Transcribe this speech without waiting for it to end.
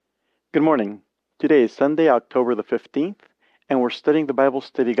Good morning. Today is Sunday, October the 15th, and we're studying the Bible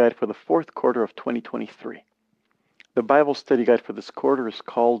Study Guide for the fourth quarter of 2023. The Bible Study Guide for this quarter is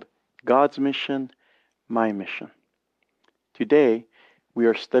called God's Mission, My Mission. Today, we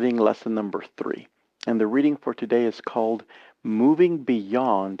are studying lesson number 3, and the reading for today is called Moving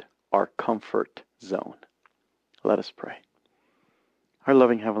Beyond Our Comfort Zone. Let us pray. Our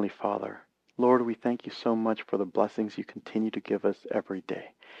loving Heavenly Father, Lord, we thank you so much for the blessings you continue to give us every day.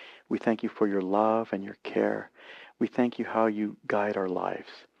 We thank you for your love and your care. We thank you how you guide our lives.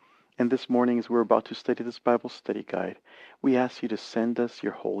 And this morning, as we're about to study this Bible study guide, we ask you to send us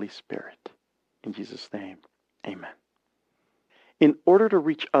your Holy Spirit. In Jesus' name, amen. In order to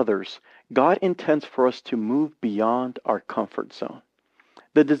reach others, God intends for us to move beyond our comfort zone.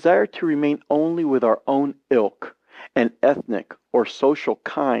 The desire to remain only with our own ilk and ethnic or social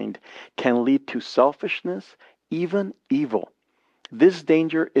kind can lead to selfishness, even evil. This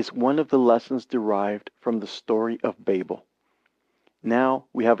danger is one of the lessons derived from the story of Babel. Now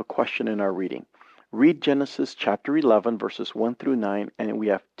we have a question in our reading. Read Genesis chapter 11, verses 1 through 9, and we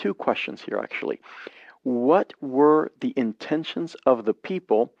have two questions here actually. What were the intentions of the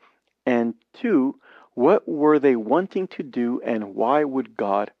people? And two, what were they wanting to do and why would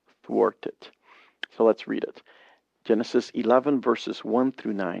God thwart it? So let's read it. Genesis 11, verses 1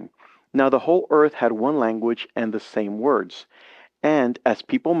 through 9. Now the whole earth had one language and the same words. And as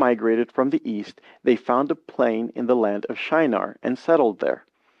people migrated from the east, they found a plain in the land of Shinar and settled there.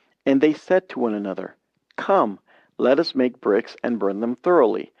 And they said to one another, "Come, let us make bricks and burn them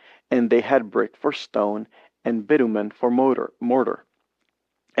thoroughly." And they had brick for stone and bitumen for mortar.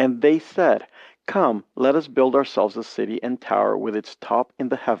 And they said, "Come, let us build ourselves a city and tower with its top in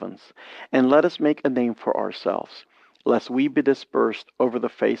the heavens, and let us make a name for ourselves, lest we be dispersed over the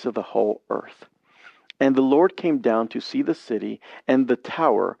face of the whole earth." And the Lord came down to see the city and the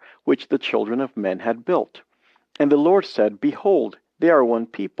tower which the children of men had built. And the Lord said, "Behold, they are one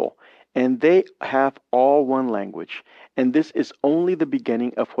people, and they have all one language, and this is only the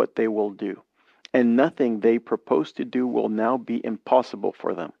beginning of what they will do. And nothing they propose to do will now be impossible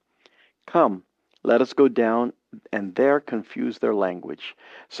for them. Come, let us go down and there confuse their language,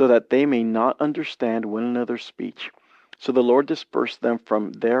 so that they may not understand one another's speech." So the Lord dispersed them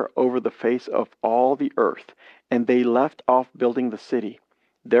from there over the face of all the earth, and they left off building the city.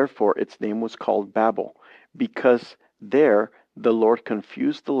 Therefore its name was called Babel, because there the Lord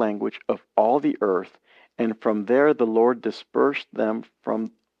confused the language of all the earth, and from there the Lord dispersed them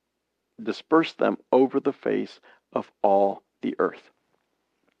over the face of all the earth.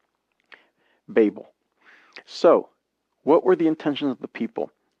 Babel. So, what were the intentions of the people?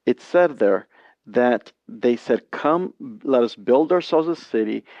 It said there that they said, "Come, let us build ourselves a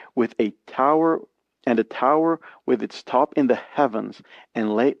city with a tower with its top in the heavens,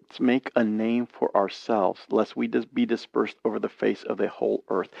 and let's make a name for ourselves, lest we be dispersed over the face of the whole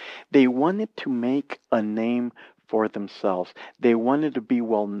earth." They wanted to make a name for themselves. They wanted to be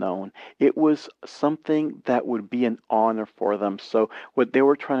well known. It was something that would be an honor for them. So what they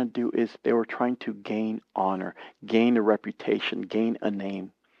were trying to do is they were trying to gain honor, gain a reputation, gain a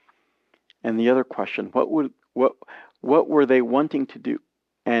name. And the other question, what were they wanting to do,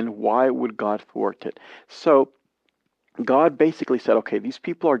 and why would God thwart it? So God basically said, okay, these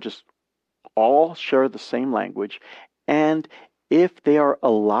people are just all share the same language, and if they are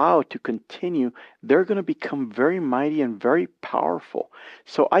allowed to continue, they're going to become very mighty and very powerful.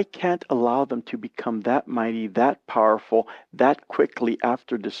 So I can't allow them to become that mighty, that powerful, that quickly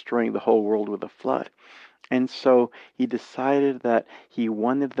after destroying the whole world with a flood. And so he decided that he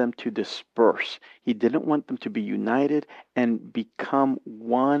wanted them to disperse. He didn't want them to be united and become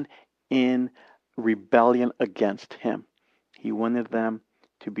one in rebellion against him. He wanted them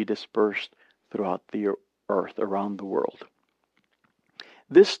to be dispersed throughout the earth, around the world.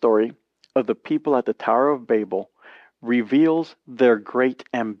 This story of the people at the Tower of Babel reveals their great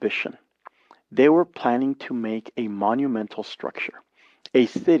ambition. They were planning to make a monumental structure, a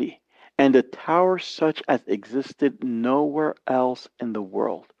city, and a tower such as existed nowhere else in the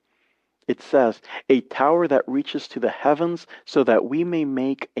world. It says, "A tower that reaches to the heavens so that we may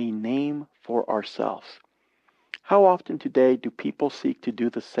make a name for ourselves." How often today do people seek to do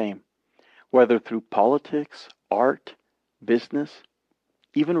the same, whether through politics, art, business,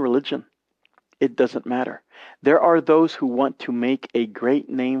 even religion? It doesn't matter. There are those who want to make a great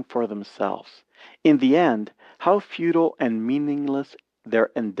name for themselves. In the end, how futile and meaningless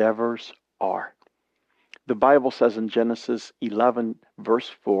their endeavors are. The Bible says in Genesis 11, verse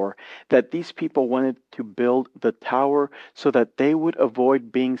 4, that these people wanted to build the tower so that they would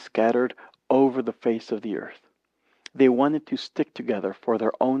avoid being scattered over the face of the earth. They wanted to stick together for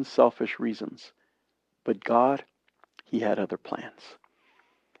their own selfish reasons. But God, He had other plans.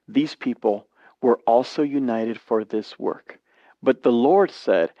 These people were also united for this work. But the Lord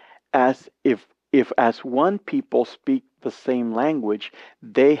said, as if as one people speak the same language,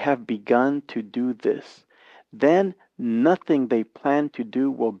 they have begun to do this, then nothing they plan to do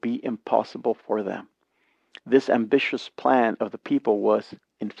will be impossible for them. This ambitious plan of the people was,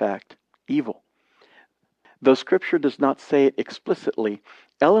 in fact, evil. Though Scripture does not say it explicitly,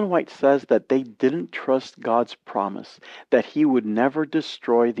 Ellen White says that they didn't trust God's promise that He would never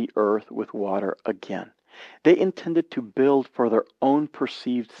destroy the earth with water again. They intended to build for their own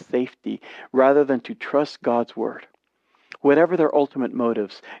perceived safety rather than to trust God's word. Whatever their ultimate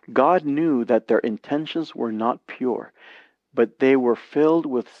motives, God knew that their intentions were not pure, but they were filled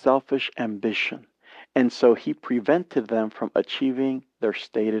with selfish ambition, and so He prevented them from achieving their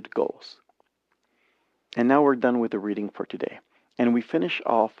stated goals. And now we're done with the reading for today. And we finish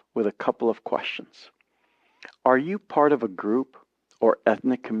off with a couple of questions. Are you part of a group or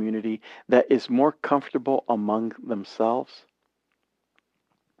ethnic community that is more comfortable among themselves?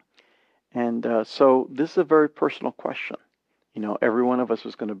 And so this is a very personal question. You know, every one of us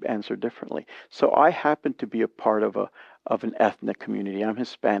is going to answer differently. So I happen to be a part of an ethnic community. I'm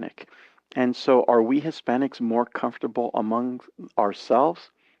Hispanic. And so are we Hispanics more comfortable among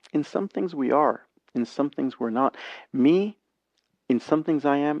ourselves? In some things we are. In some things we're not. Me, in some things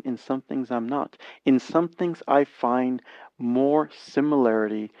I am, in some things I'm not. In some things I find more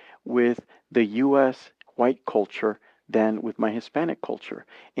similarity with the U.S. white culture than with my Hispanic culture.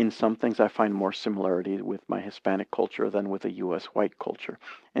 In some things I find more similarity with my Hispanic culture than with the U.S. white culture.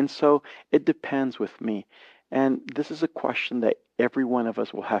 And so it depends with me. And this is a question that every one of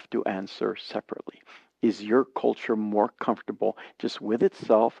us will have to answer separately. Is your culture more comfortable just with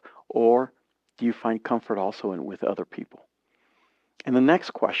itself, or do you find comfort also with other people? And the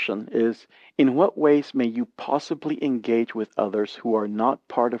next question is, in what ways may you possibly engage with others who are not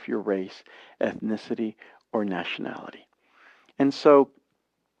part of your race, ethnicity, or nationality? And so,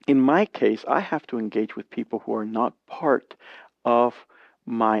 in my case, I have to engage with people who are not part of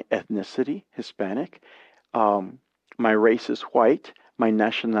my ethnicity, Hispanic, my race is white, my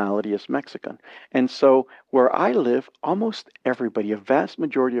nationality is Mexican. And so where I live, almost everybody, a vast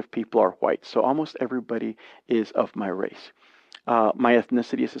majority of people are white. So almost everybody is of my race. My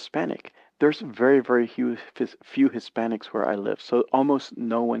ethnicity is Hispanic. There's very, very few Hispanics where I live. So almost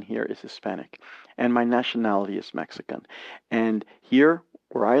no one here is Hispanic. And my nationality is Mexican. And here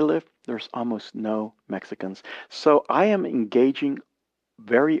where I live, there's almost no Mexicans. So I am engaging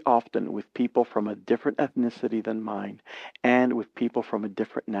very often with people from a different ethnicity than mine and with people from a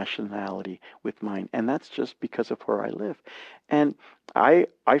different nationality with mine. And that's just because of where I live. And I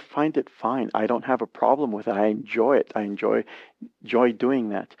find it fine. I don't have a problem with it. I enjoy it. I enjoy doing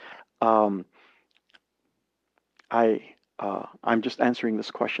that. I'm just answering this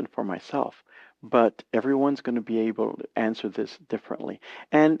question for myself. But everyone's going to be able to answer this differently.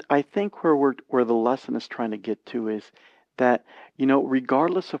 And I think where the lesson is trying to get to is that, you know,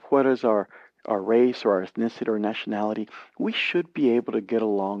 regardless of what is our race or our ethnicity or nationality, we should be able to get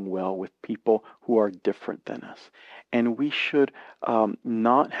along well with people who are different than us. And we should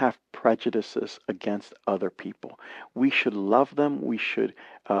not have prejudices against other people. We should love them. We should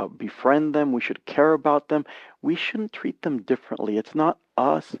befriend them. We should care about them. We shouldn't treat them differently. It's not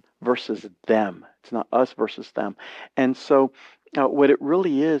us versus them. It's not us versus them. And so what it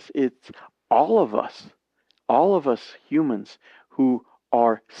really is, it's all of us humans who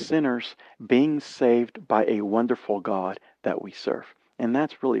are sinners being saved by a wonderful God that we serve. And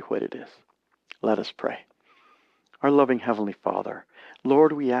that's really what it is. Let us pray. Our loving Heavenly Father,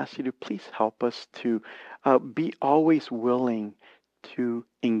 Lord, we ask you to please help us to be always willing to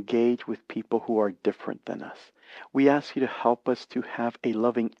engage with people who are different than us. We ask you to help us to have a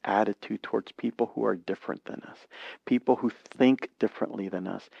loving attitude towards people who are different than us, people who think differently than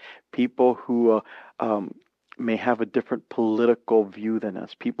us, people who may have a different political view than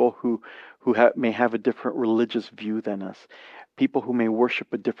us, people who may have a different religious view than us, people who may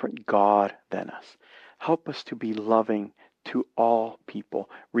worship a different God than us. Help us to be loving to all people,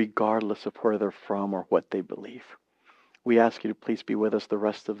 regardless of where they're from or what they believe. We ask you to please be with us the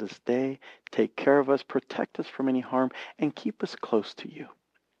rest of this day. Take care of us, protect us from any harm, and keep us close to you.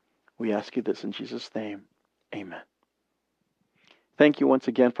 We ask you this in Jesus' name. Amen. Thank you once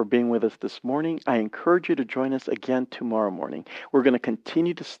again for being with us this morning. I encourage you to join us again tomorrow morning. We're going to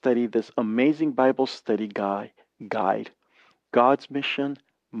continue to study this amazing Bible study guide, God's Mission,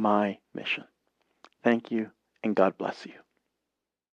 My Mission. Thank you, and God bless you.